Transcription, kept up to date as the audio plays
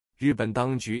日本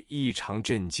当局异常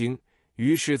震惊，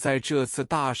于是在这次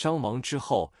大伤亡之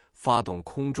后，发动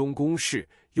空中攻势，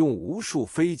用无数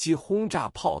飞机轰炸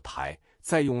炮台，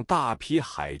再用大批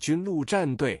海军陆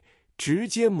战队直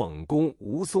接猛攻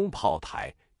吴淞炮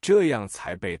台，这样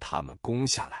才被他们攻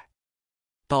下来。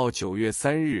到9月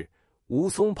3日，吴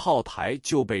淞炮台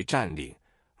就被占领，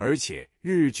而且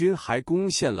日军还攻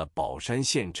陷了宝山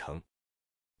县城。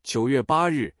9月8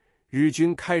日，日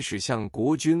军开始向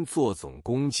国军做总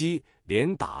攻击，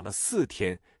连打了4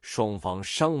天，双方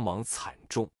伤亡惨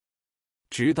重。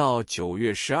直到9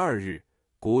月12日，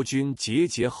国军节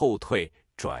节后退，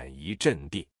转移阵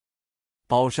地。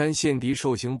宝山县敌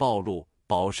兽行暴露。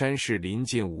宝山是临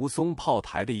近吴淞炮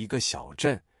台的一个小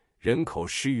镇，人口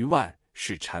10余万，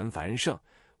是产繁盛。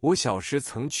我小时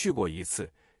曾去过一次，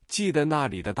记得那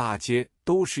里的大街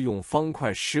都是用方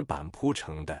块石板铺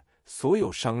成的，所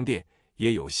有商店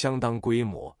也有相当规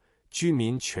模，居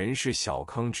民全是小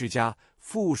康之家，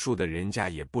富庶的人家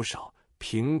也不少，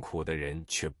贫苦的人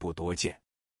却不多见。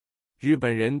日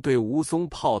本人对吴淞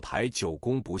炮台久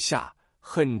攻不下，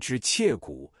恨之切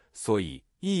骨，所以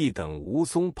一等吴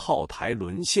淞炮台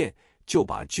沦陷，就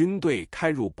把军队开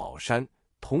入宝山，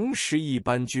同时一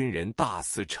般军人大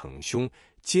肆逞凶，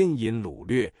奸淫掳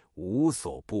掠，无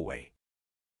所不为。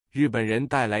日本人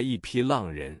带来一批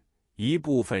浪人，一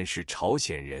部分是朝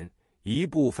鲜人，一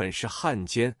部分是汉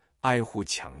奸，挨户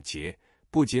抢劫，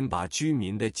不仅把居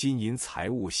民的金银财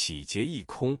物洗劫一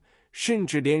空，甚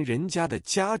至连人家的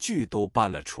家具都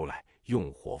搬了出来，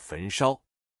用火焚烧。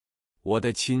我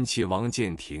的亲戚王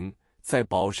建庭在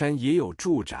宝山也有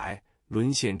住宅，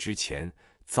沦陷之前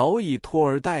早已拖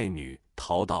儿带女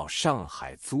逃到上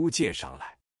海租界上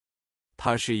来。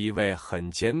他是一位很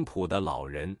简朴的老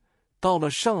人，到了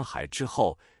上海之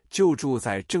后就住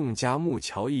在郑家木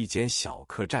桥一间小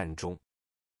客栈中。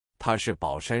他是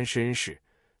宝山绅士，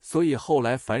所以后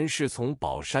来凡是从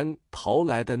宝山逃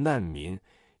来的难民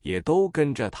也都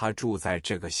跟着他住在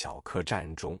这个小客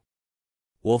栈中。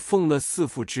我奉了四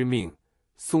父之命，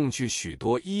送去许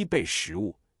多衣被食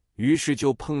物，于是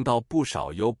就碰到不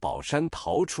少由宝山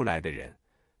逃出来的人，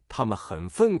他们很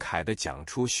愤慨地讲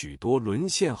出许多沦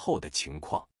陷后的情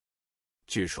况。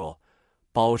据说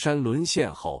宝山沦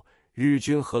陷后，日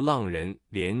军和浪人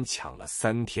连抢了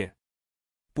3天，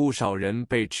不少人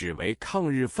被指为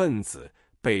抗日分子，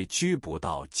被拘捕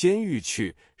到监狱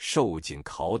去受尽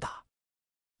拷打。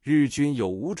日军有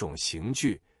5种刑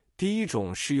具，第一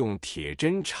种是用铁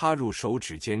针插入手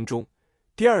指尖中，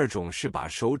第二种是把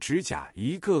手指甲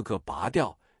一个个拔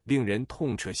掉，令人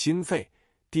痛彻心肺，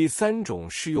第三种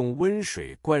是用温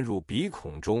水灌入鼻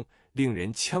孔中，令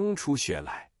人呛出血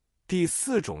来，第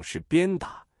4种是鞭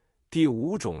打，第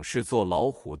5种是坐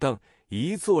老虎凳，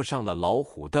一坐上了老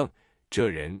虎凳，这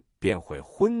人便会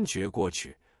昏厥过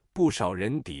去，不少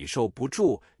人抵受不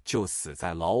住，就死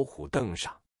在老虎凳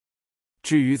上。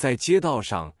至于在街道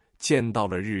上见到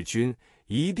了日军，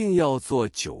一定要做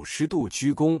90度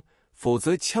鞠躬，否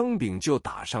则枪柄就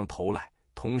打上头来，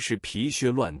同时皮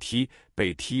靴乱踢，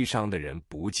被踢伤的人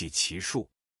不计其数。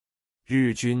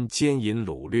日军奸淫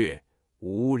掳掠，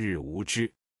无日无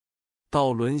之。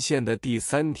到沦陷的第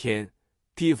3天，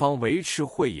地方维持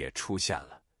会也出现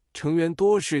了，成员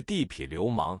多是地痞流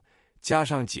氓，加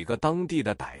上几个当地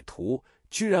的歹徒，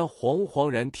居然惶惶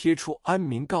然贴出安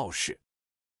民告示。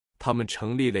他们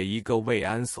成立了一个慰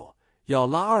安所，要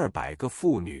拉200个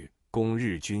妇女供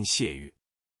日军泄欲。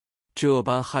这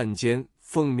般汉奸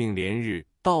奉命连日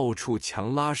到处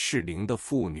强拉适龄的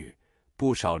妇女，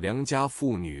不少良家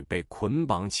妇女被捆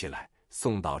绑起来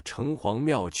送到城隍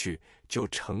庙去，就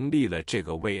成立了这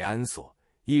个慰安所。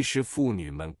一时妇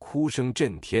女们哭声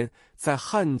震天，在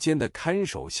汉奸的看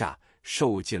守下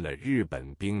受尽了日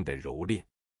本兵的蹂躏。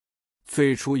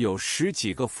最初有10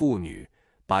几个妇女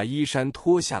把衣衫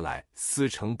脱下来撕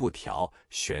成布条，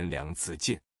悬梁自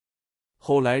尽。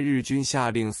后来日军下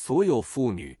令所有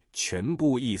妇女全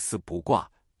部一丝不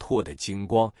挂，脱得精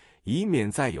光，以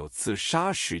免再有自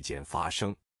杀事件发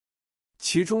生。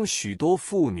其中许多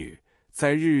妇女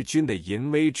在日军的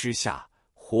淫威之下，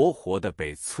活活地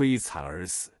被摧残而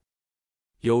死。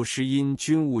有时因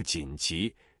军务紧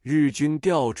急，日军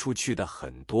调出去的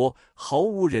很多毫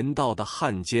无人道的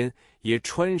汉奸也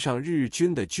穿上日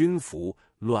军的军服，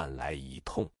乱来一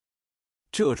通。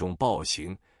这种暴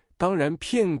行当然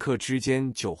片刻之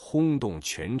间就轰动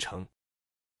全城，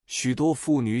许多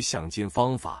妇女想尽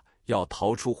方法要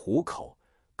逃出虎口，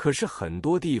可是很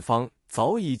多地方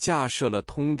早已架设了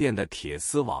通电的铁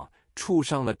丝网，触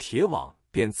上了铁网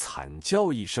便惨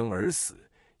叫一声而死。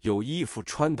有衣服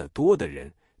穿得多的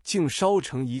人竟烧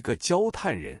成一个焦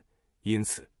炭人，因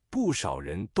此不少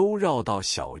人都绕道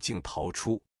小径逃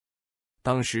出。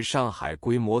当时上海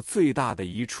规模最大的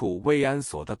一处慰安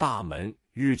所的大门，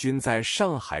日军在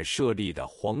上海设立的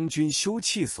皇军休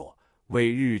憩所，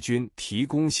为日军提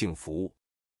供性服务。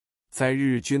在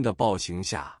日军的暴行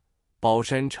下，宝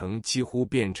山城几乎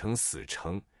变成死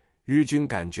城。日军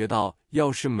感觉到，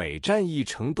要是每战一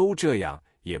城都这样，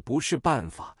也不是办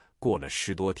法。过了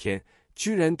10多天，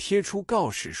居然贴出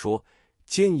告示说，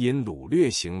奸淫掳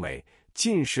掠行为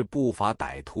尽是不法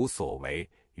歹徒所为，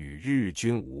与日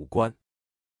军无关。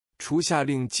除下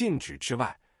令禁止之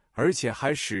外，而且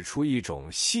还使出一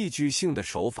种戏剧性的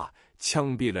手法，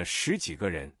枪毙了10几个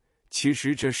人。其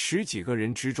实这10几个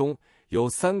人之中，有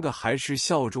3个还是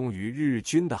效忠于日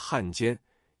军的汉奸，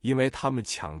因为他们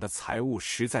抢的财物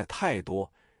实在太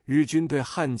多。日军对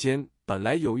汉奸本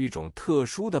来有一种特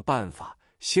殊的办法，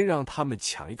先让他们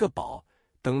抢一个饱，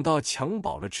等到抢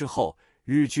饱了之后，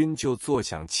日军就坐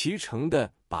享其成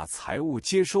的把财物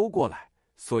接收过来，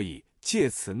所以借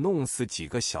此弄死几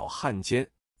个小汉奸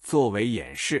作为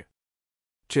掩饰。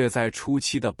这在初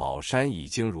期的宝山已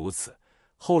经如此，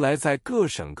后来在各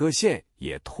省各县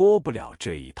也脱不了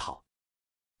这一套。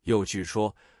又据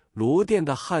说罗店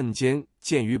的汉奸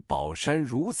鉴于宝山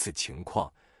如此情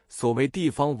况，所谓地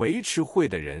方维持会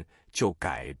的人就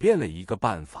改变了一个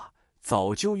办法，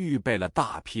早就预备了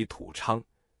大批土娼，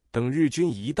等日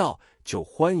军一到，就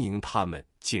欢迎他们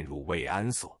进入慰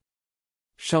安所。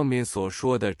上面所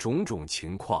说的种种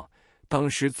情况，当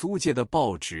时租界的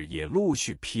报纸也陆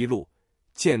续披露，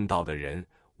见到的人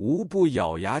无不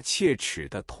咬牙切齿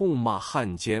地痛骂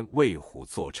汉奸为虎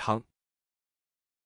作伥。